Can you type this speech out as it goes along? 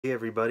Hey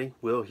everybody,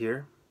 Will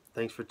here.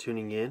 Thanks for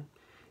tuning in.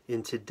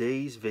 In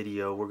today's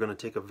video, we're going to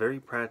take a very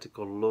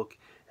practical look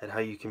at how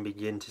you can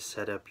begin to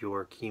set up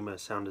your Kyma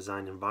sound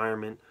design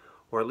environment,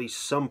 or at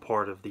least some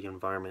part of the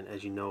environment.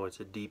 As you know,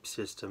 it's a deep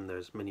system.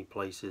 There's many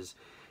places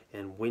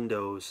and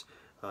windows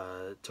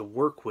to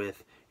work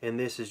with, and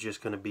this is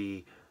just going to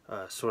be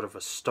sort of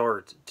a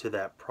start to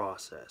that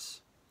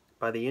process.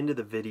 By the end of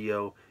the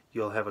video,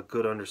 you'll have a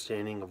good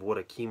understanding of what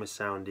a Kyma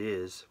sound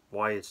is,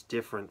 why it's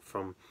different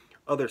from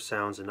other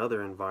sounds in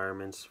other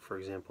environments, for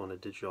example in a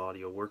digital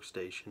audio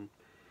workstation.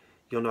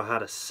 You'll know how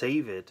to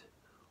save it,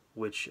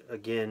 which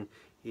again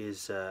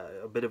is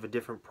a bit of a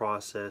different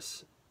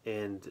process,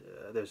 and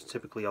there's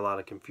typically a lot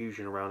of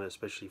confusion around it,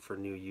 especially for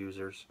new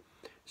users.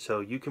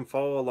 So you can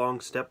follow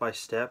along step by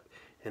step,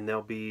 and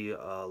there'll be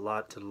a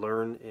lot to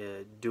learn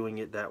doing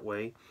it that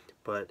way.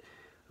 But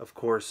of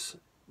course,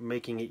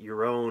 making it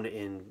your own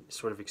and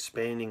sort of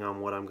expanding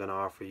on what I'm going to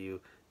offer you,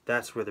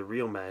 that's where the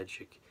real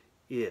magic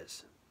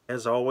is.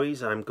 As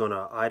always, I'm going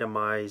to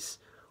itemize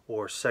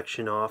or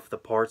section off the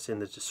parts in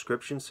the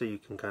description so you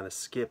can kind of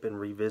skip and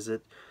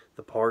revisit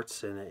the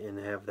parts and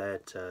have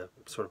that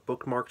sort of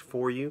bookmarked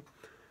for you.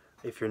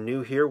 If you're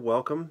new here,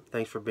 welcome.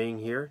 Thanks for being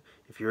here.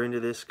 If you're into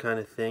this kind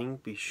of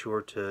thing, be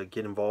sure to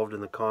get involved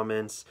in the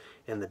comments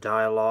and the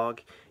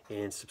dialogue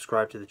and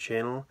subscribe to the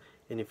channel.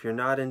 And if you're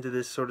not into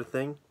this sort of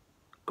thing,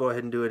 go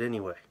ahead and do it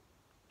anyway.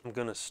 I'm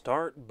going to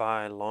start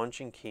by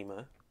launching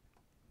Kyma.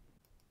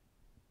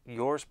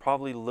 Yours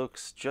probably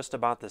looks just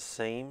about the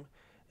same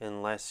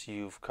unless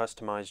you've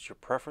customized your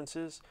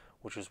preferences,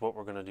 which is what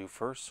we're going to do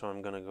first. So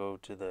I'm going to go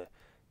to the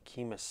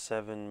Kyma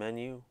 7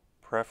 menu,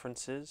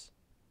 Preferences.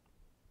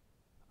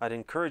 I'd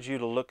encourage you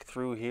to look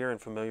through here and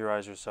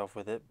familiarize yourself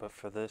with it, but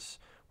for this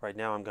right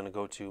now I'm going to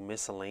go to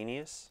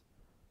Miscellaneous.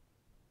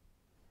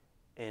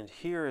 And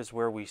here is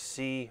where we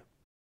see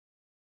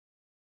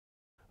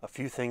a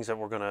few things that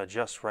we're going to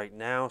adjust right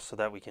now so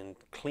that we can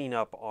clean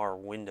up our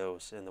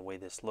windows and the way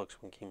this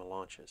looks when Kyma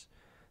launches.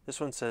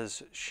 This one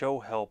says Show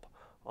Help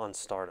on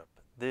Startup.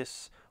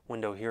 This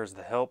window here is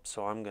the help,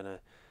 so I'm going to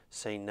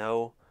say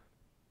no.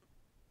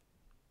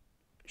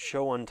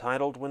 Show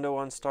Untitled window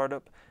on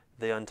startup.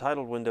 The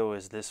untitled window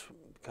is this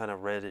kind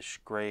of reddish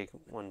gray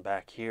one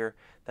back here.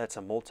 That's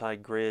a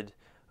multi-grid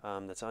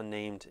that's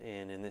unnamed,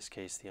 and in this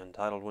case the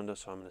untitled window,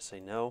 so I'm going to say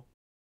no.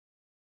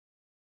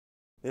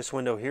 This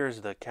window here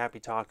is the Cappy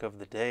Talk of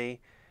the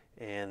day,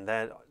 and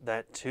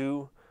that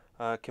too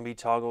can be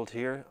toggled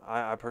here.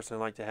 I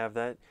personally like to have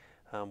that.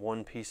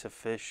 One piece of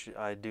fish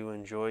I do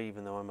enjoy,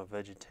 even though I'm a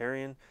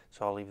vegetarian,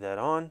 so I'll leave that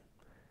on.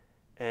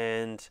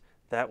 And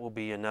that will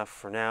be enough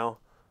for now.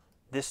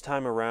 This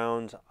time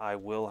around, I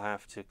will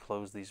have to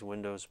close these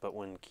windows, but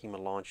when Kyma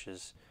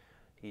launches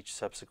each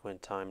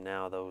subsequent time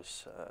now,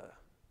 those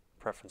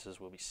preferences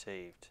will be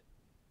saved.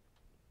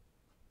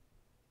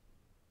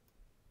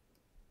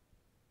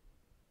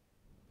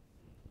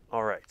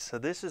 Alright, so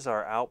this is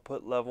our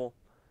output level.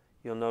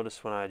 You'll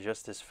notice when I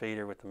adjust this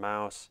fader with the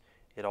mouse,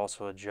 it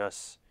also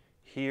adjusts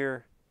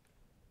here.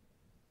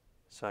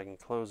 So I can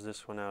close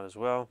this one out as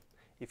well.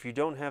 If you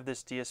don't have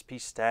this DSP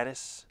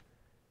status,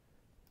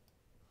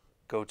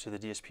 go to the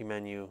DSP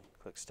menu,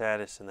 click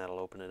status, and that'll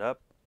open it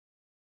up.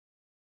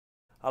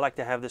 I like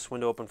to have this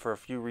window open for a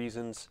few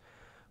reasons.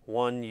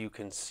 One, you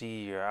can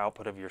see your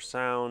output of your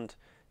sound.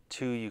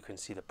 Two, you can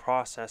see the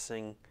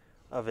processing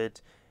of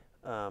it.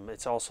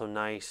 It's also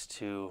nice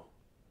to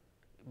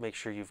make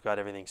sure you've got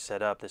everything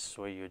set up. This is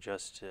where you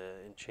adjust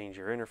and change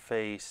your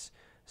interface,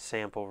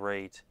 sample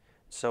rate,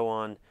 so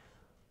on.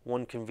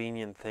 One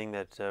convenient thing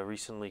that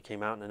recently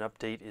came out in an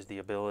update is the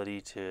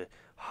ability to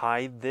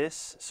hide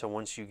this. So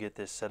once you get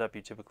this set up,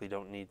 you typically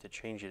don't need to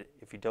change it.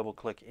 If you double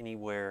click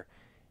anywhere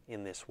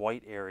in this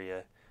white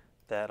area,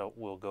 that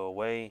will go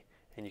away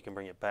and you can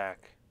bring it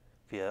back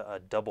via a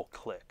double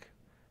click.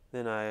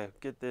 Then I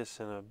get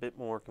this in a bit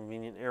more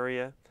convenient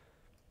area,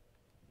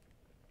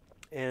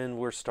 and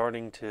we're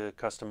starting to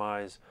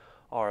customize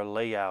our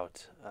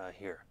layout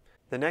here.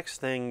 The next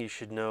thing you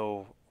should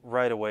know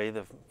right away,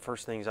 the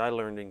first things I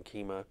learned in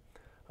Kyma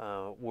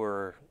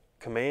were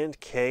Command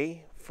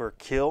K for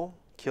kill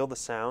the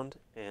sound,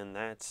 and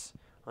that's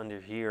under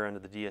here under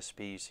the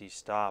DSP. You see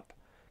stop,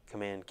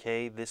 Command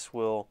K. This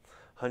will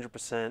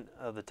 100%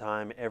 of the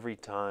time, every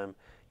time,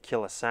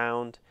 kill a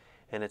sound,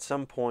 and at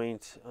some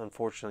point,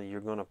 unfortunately, you're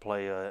going to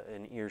play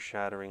an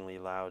ear-shatteringly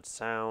loud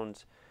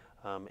sound,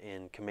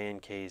 and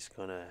Command K is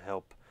going to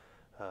help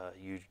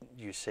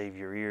you save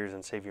your ears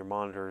and save your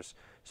monitors,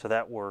 so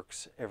that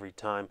works every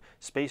time.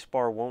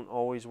 Spacebar won't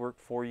always work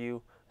for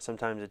you.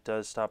 Sometimes it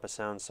does stop a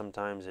sound,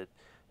 sometimes it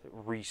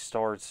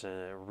restarts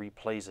and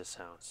replays a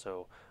sound.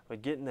 So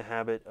get in the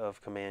habit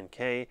of Command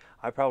K.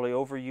 I probably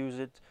overuse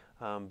it,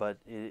 but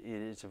it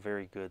is a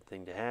very good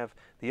thing to have.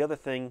 The other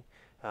thing,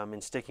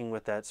 in sticking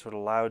with that sort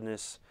of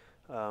loudness,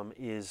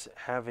 is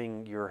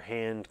having your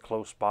hand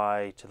close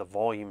by to the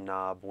volume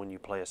knob when you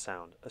play a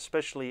sound,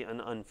 especially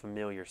an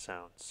unfamiliar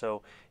sound.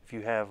 So if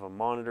you have a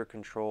monitor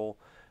control,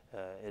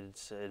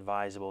 it's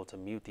advisable to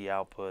mute the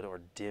output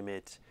or dim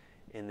it,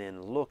 and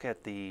then look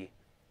at the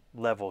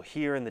level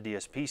here in the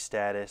DSP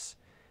status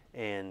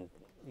and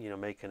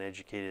make an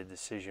educated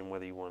decision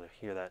whether you want to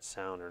hear that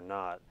sound or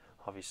not.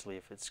 Obviously,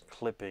 if it's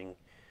clipping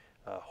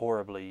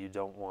horribly, you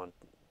don't want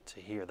to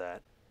hear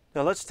that.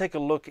 Now let's take a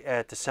look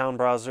at the sound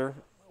browser,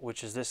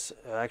 which is this,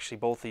 actually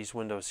both these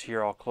windows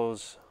here. I'll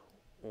close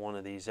one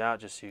of these out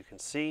just so you can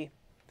see.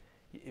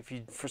 If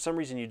you, for some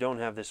reason, you don't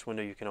have this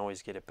window, you can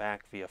always get it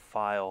back via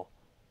File,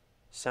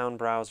 Sound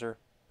Browser,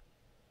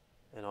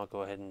 and I'll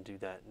go ahead and do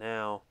that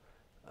now.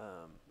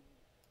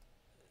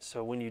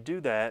 So when you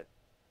do that,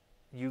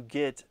 you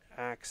get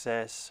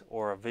access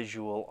or a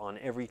visual on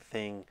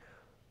everything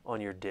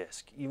on your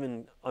disk,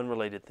 even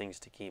unrelated things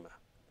to Kyma.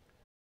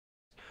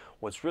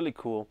 What's really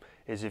cool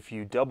is if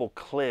you double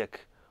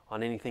click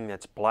on anything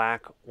that's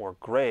black or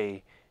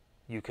gray,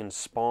 you can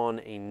spawn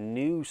a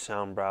new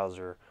sound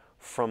browser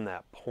from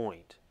that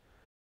point.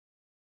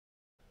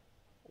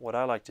 What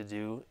I like to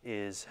do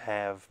is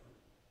have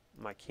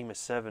my Kyma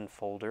 7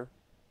 folder,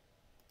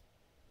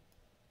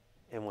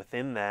 and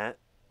within that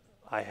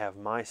I have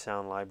my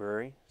sound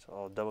library, so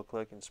I'll double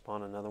click and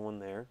spawn another one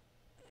there.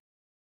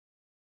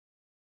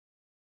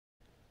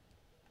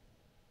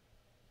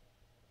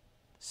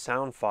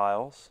 Sound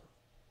files,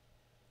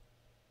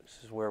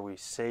 this is where we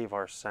save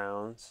our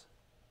sounds.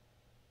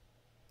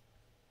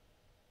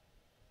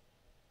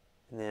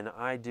 And then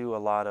I do a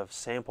lot of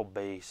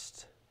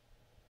sample-based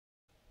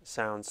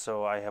sounds,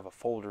 so I have a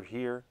folder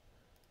here.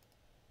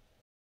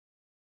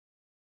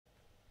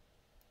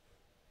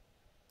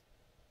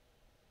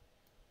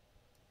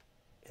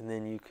 And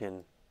then you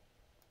can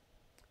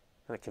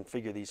kind of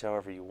configure these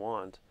however you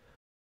want.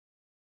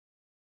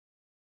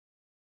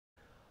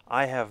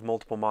 I have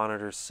multiple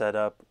monitors set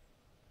up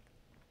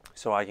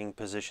so I can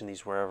position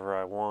these wherever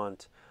I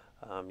want.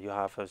 You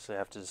have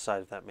to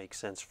decide if that makes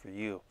sense for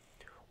you.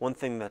 One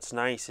thing that's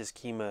nice is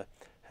Kyma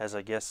has,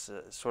 I guess,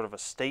 sort of a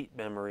state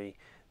memory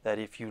that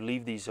if you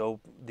leave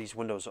these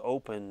windows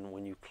open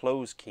when you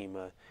close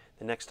Kyma,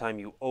 the next time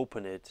you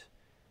open it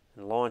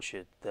and launch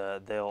it,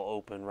 they'll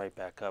open right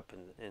back up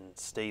and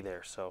stay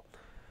there. So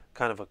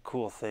kind of a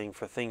cool thing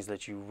for things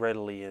that you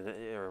readily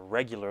or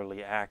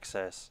regularly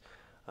access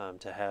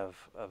to have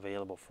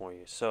available for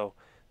you. So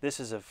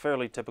this is a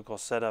fairly typical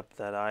setup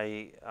that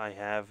I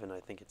have, and I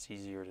think it's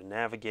easier to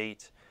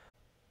navigate.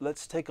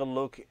 Let's take a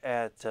look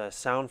at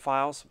sound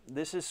files.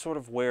 This is sort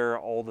of where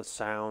all the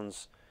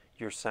sounds,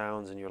 your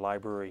sounds in your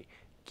library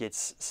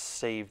gets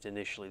saved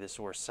initially. This is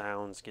where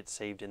sounds get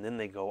saved and then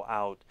they go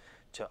out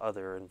to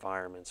other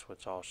environments,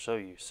 which I'll show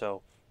you.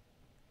 So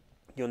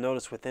you'll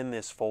notice within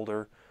this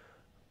folder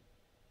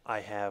I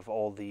have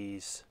all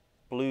these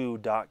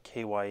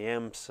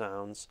blue.kym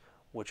sounds,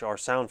 which are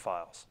sound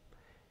files.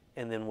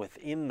 And then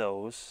within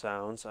those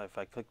sounds, if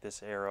I click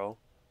this arrow,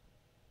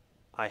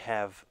 I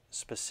have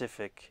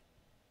specific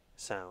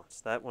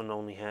sounds. That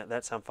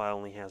sound file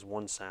only has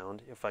one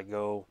sound. If I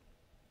go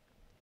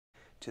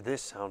to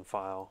this sound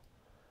file,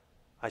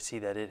 I see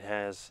that it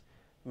has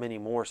many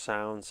more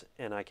sounds,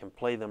 and I can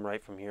play them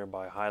right from here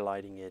by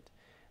highlighting it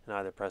and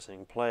either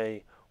pressing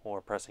play or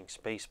pressing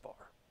spacebar.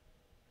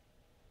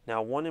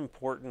 Now, one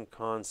important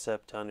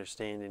concept to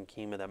understand in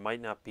Kyma that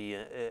might not be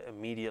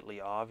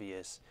immediately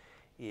obvious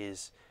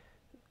is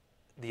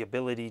the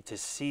ability to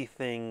see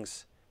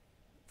things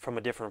from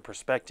a different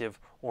perspective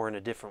or in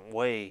a different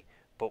way,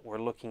 but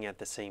we're looking at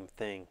the same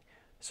thing.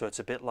 So it's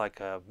a bit like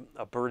a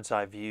bird's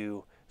eye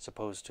view as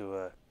opposed to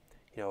a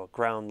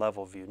ground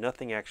level view.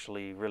 Nothing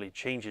actually really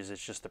changes,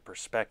 it's just the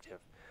perspective.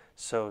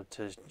 So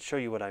to show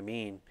you what I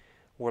mean,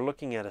 we're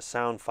looking at a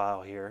sound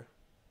file here,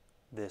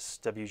 this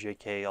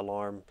WJK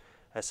alarm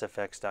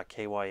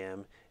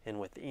sfx.kym, and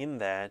within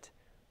that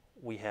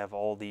we have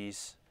all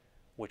these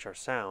which are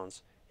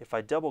sounds. If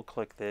I double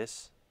click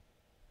this,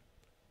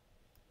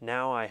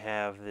 now I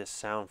have this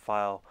sound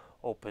file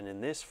open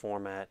in this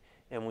format,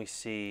 and we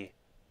see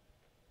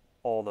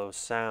all those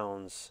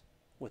sounds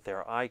with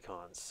their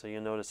icons. So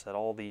you'll notice that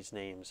all these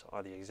names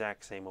are the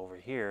exact same over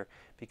here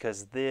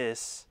because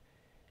this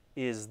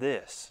is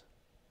this.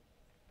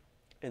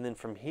 And then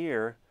from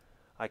here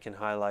I can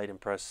highlight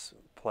and press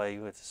play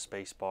with the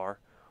space bar,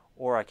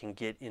 or I can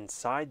get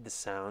inside the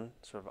sound,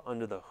 sort of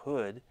under the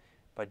hood,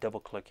 by double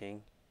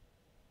clicking,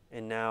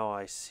 and now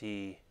I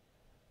see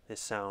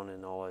this sound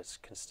in all its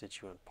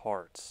constituent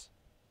parts.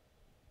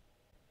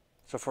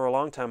 So for a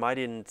long time I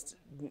didn't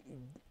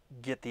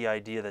get the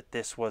idea that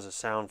this was a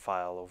sound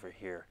file over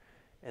here,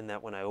 and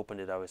that when I opened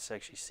it I was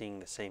actually seeing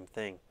the same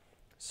thing.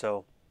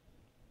 So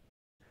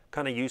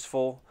kind of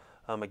useful.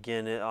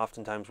 Again,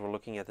 oftentimes we're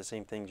looking at the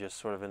same thing just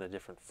sort of in a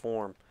different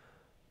form.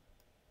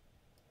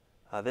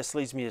 This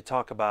leads me to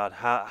talk about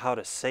how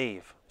to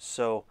save.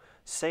 So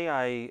say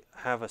I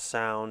have a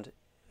sound,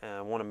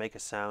 I want to make a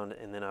sound,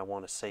 and then I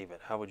want to save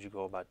it. How would you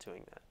go about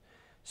doing that?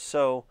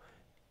 So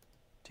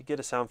to get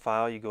a sound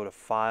file, you go to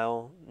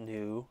File,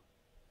 New,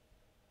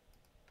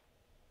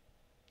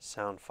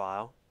 Sound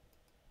File.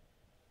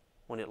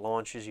 When it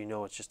launches, you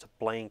know it's just a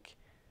blank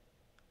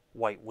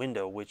white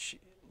window, which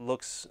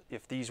looks,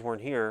 if these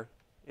weren't here,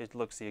 it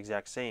looks the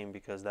exact same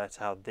because that's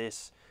how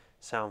this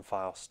sound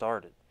file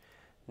started.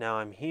 Now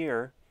I'm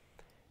here,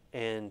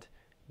 and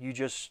you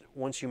just,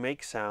 once you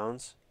make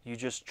sounds, you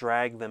just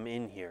drag them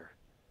in here.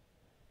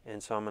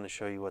 And so I'm going to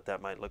show you what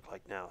that might look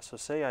like now. So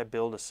say I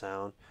build a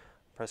sound,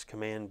 press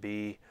Command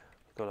B,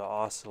 go to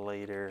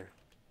oscillator.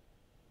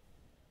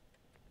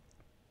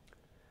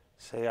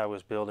 Say I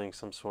was building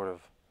some sort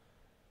of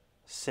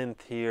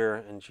synth here,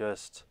 and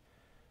just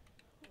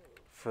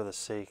for the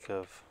sake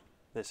of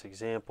this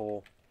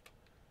example,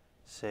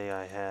 say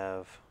I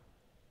have,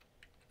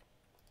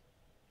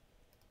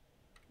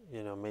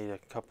 made a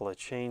couple of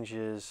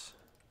changes.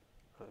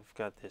 I've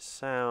got this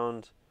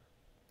sound,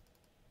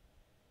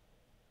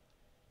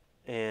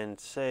 and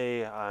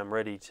say I'm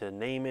ready to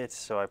name it,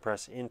 so I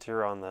press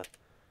enter on the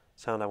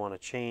sound I want to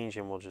change,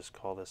 and we'll just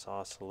call this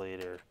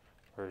oscillator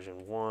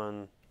version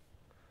 1.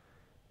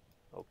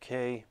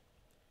 Okay.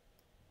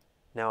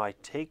 Now I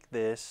take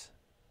this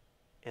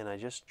and I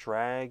just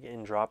drag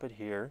and drop it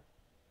here.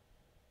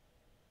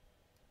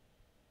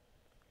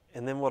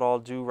 And then what I'll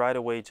do right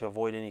away to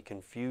avoid any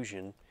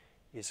confusion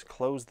is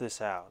close this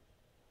out.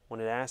 When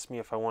it asks me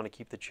if I want to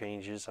keep the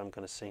changes, I'm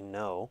going to say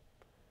no.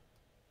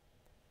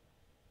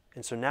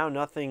 And so now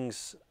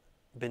nothing's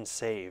been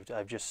saved.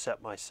 I've just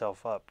set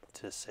myself up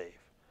to save.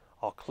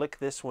 I'll click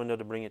this window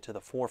to bring it to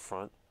the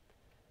forefront,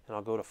 and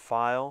I'll go to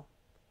File,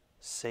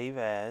 Save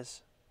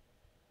As,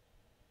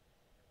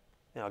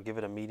 and I'll give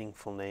it a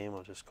meaningful name.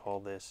 I'll just call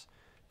this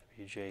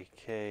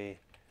WJK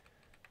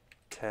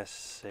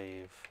Test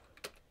Save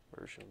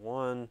version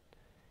 1,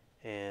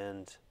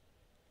 and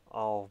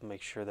I'll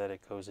make sure that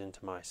it goes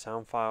into my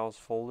sound files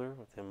folder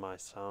within my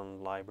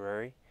sound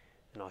library,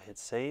 and I'll hit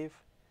save.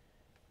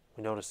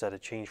 We notice that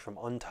it changed from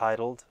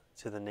untitled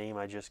to the name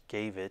I just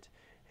gave it,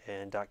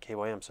 and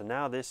 .kym. So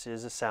now this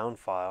is a sound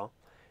file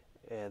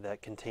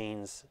that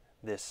contains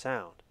this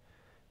sound.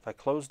 If I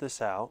close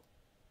this out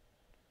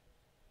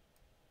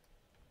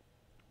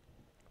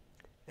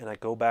and I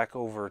go back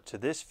over to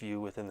this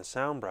view within the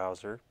sound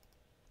browser,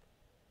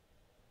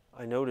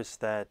 I notice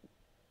that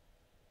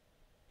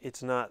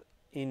it's not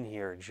in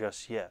here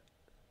just yet.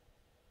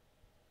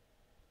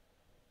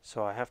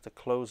 So I have to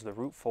close the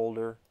root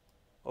folder,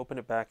 open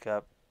it back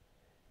up,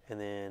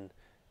 and then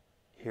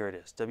here it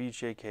is,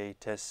 WJK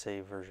Test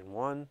Save version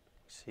 1.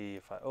 See,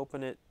 if I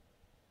open it,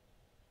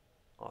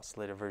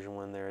 oscillator version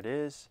 1, there it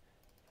is.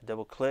 I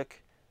double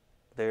click,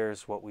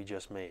 there's what we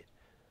just made.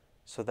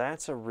 So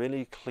that's a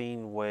really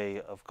clean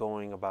way of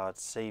going about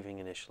saving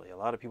initially. A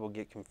lot of people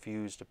get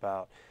confused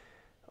about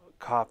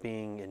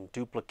copying and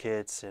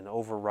duplicates and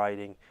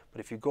overwriting,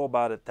 but if you go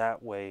about it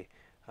that way,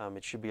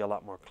 it should be a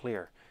lot more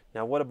clear.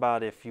 Now what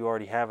about if you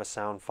already have a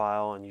sound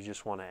file and you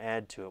just want to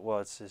add to it? Well,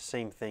 it's the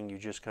same thing, you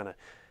just kind of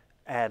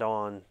add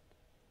on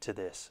to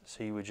this.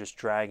 So you would just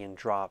drag and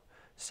drop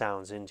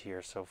sounds into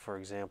here. So for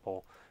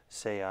example,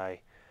 say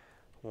I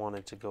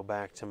wanted to go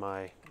back to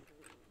my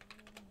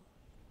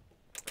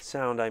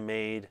sound I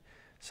made,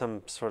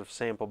 some sort of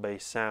sample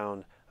based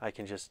sound, I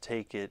can just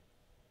take it,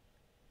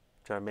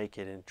 try to make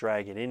it and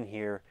drag it in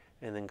here,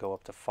 and then go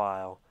up to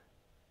File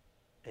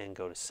and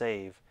go to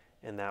Save,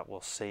 and that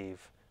will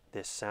save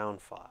this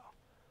sound file.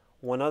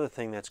 One other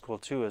thing that's cool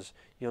too is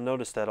you'll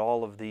notice that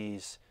all of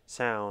these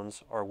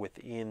sounds are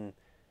within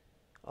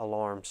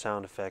alarm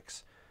sound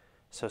effects.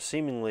 So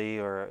seemingly,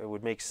 or it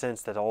would make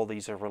sense that all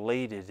these are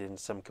related in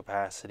some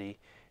capacity,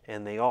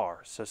 and they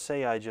are. So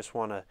say I just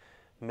want to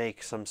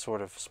make some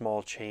sort of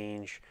small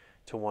change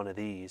to one of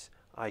these,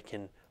 I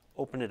can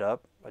open it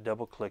up by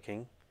double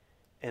clicking,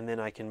 and then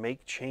I can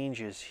make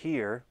changes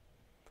here.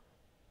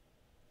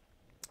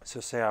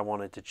 So say I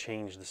wanted to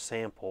change the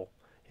sample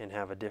and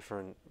have a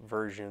different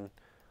version,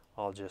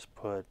 I'll just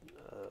put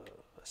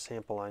a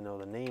sample I know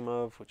the name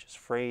of, which is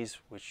phrase,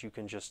 which you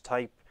can just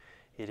type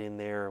it in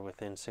there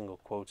within single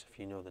quotes if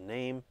you know the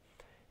name,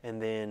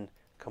 and then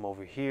come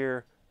over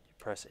here, you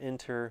press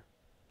enter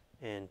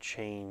and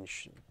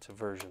change to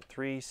version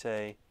 3,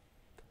 say,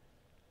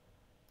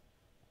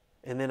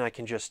 and then I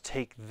can just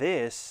take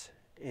this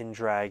and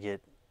drag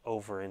it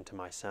over into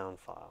my sound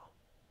file.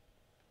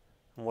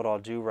 And what I'll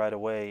do right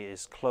away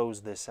is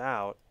close this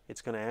out.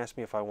 It's going to ask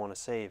me if I want to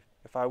save.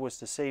 If I was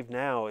to save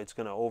now, it's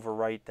going to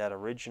overwrite that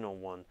original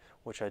one,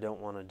 which I don't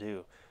want to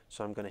do.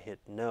 So I'm going to hit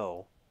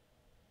no.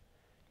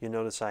 You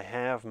notice I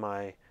have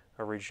my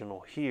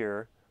original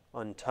here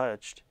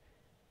untouched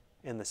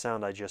and the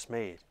sound I just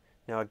made.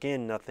 Now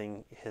again,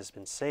 nothing has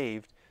been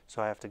saved,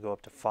 so I have to go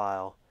up to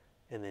File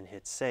and then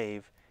hit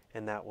Save,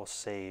 and that will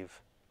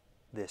save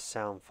this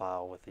sound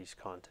file with these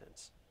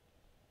contents.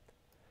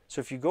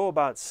 So if you go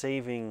about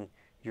saving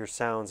your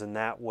sounds in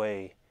that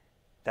way,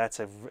 that's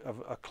a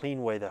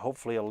clean way that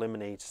hopefully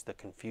eliminates the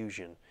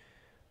confusion.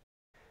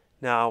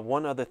 Now,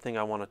 one other thing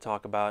I want to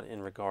talk about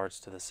in regards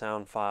to the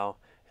sound file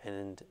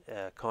and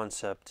a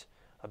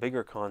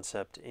bigger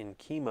concept in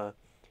Kyma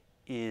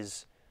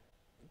is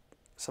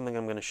something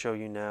I'm going to show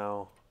you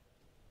now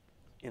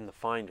in the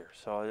Finder.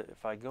 So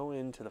if I go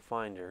into the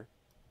Finder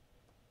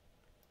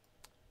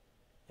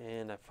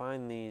and I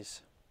find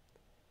these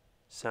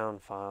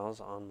sound files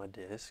on my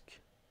disk,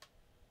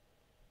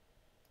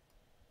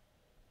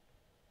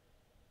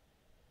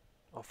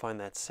 I'll find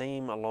that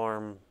same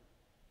alarm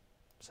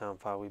sound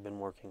file we've been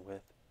working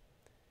with,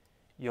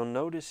 you'll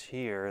notice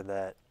here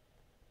that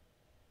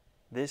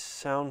this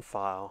sound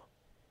file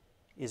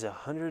is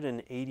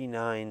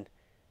 189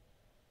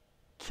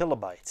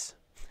 kilobytes.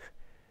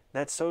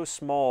 That's so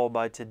small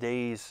by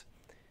today's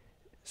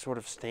sort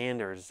of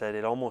standards that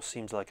it almost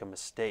seems like a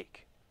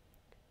mistake.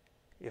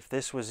 If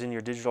this was in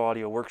your digital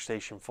audio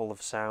workstation full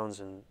of sounds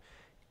and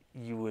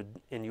you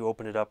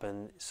opened it up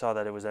and saw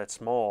that it was that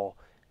small,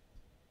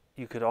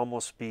 you could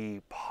almost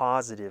be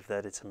positive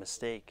that it's a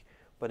mistake.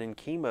 But in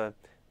Kyma,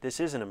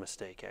 this isn't a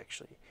mistake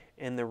actually.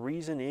 And the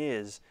reason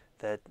is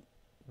that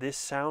this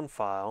sound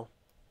file,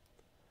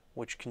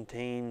 which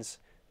contains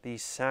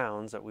these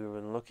sounds that we've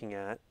been looking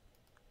at,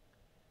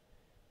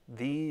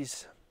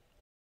 these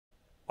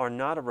are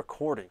not a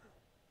recording.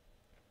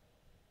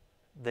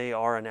 They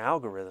are an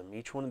algorithm.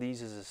 Each one of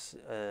these is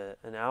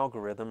an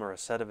algorithm or a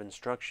set of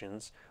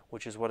instructions,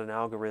 which is what an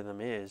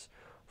algorithm is,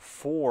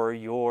 for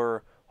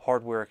your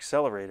hardware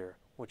accelerator,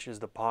 which is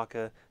the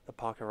Paca, the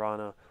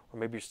Pacarana, or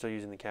maybe you're still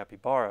using the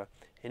Capybara.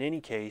 In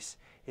any case,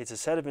 it's a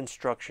set of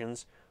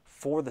instructions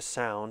for the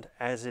sound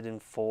as it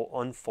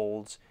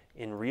unfolds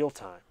in real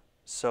time.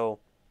 So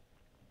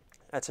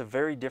that's a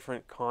very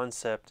different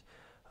concept,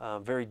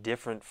 very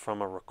different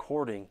from a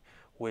recording,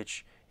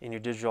 which in your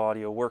digital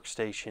audio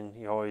workstation,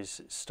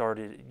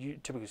 you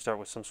typically start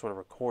with some sort of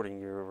recording.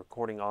 You're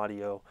recording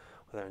audio,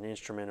 whether an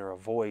instrument or a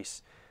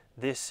voice.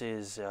 This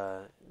is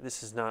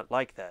not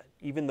like that.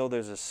 Even though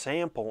there's a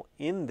sample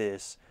in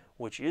this,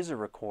 which is a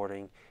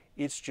recording,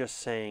 it's just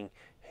saying,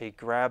 hey,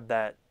 grab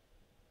that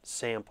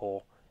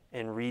sample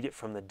and read it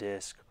from the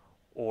disk,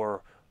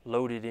 or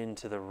load it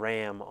into the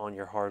RAM on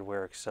your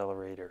hardware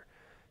accelerator.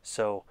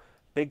 So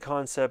big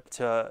concept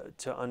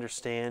to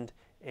understand,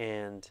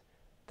 and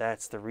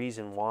that's the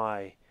reason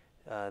why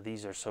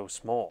these are so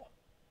small.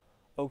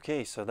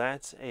 Okay, so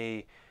that's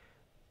a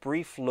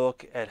brief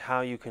look at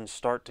how you can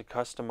start to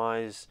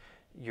customize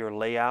your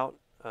layout,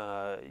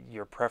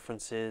 your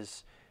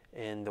preferences,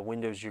 and the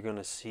windows you're going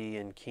to see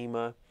in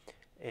Kyma,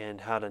 and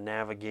how to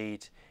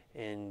navigate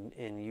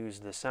and use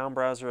the sound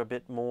browser a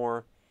bit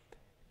more,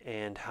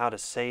 and how to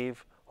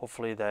save.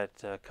 Hopefully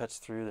that cuts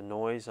through the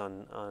noise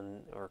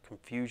or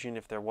confusion,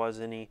 if there was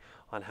any,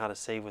 on how to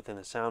save within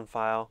a sound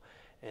file.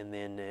 And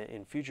then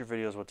in future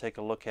videos we'll take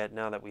a look at,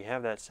 now that we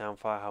have that sound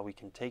file, how we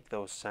can take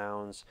those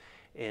sounds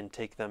and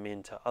take them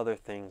into other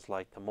things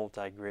like the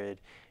multi-grid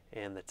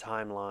and the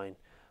timeline.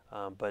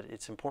 But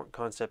it's an important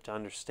concept to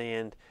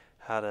understand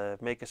how to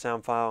make a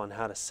sound file and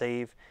how to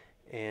save.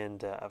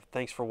 And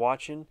thanks for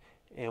watching,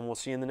 and we'll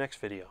see you in the next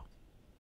video.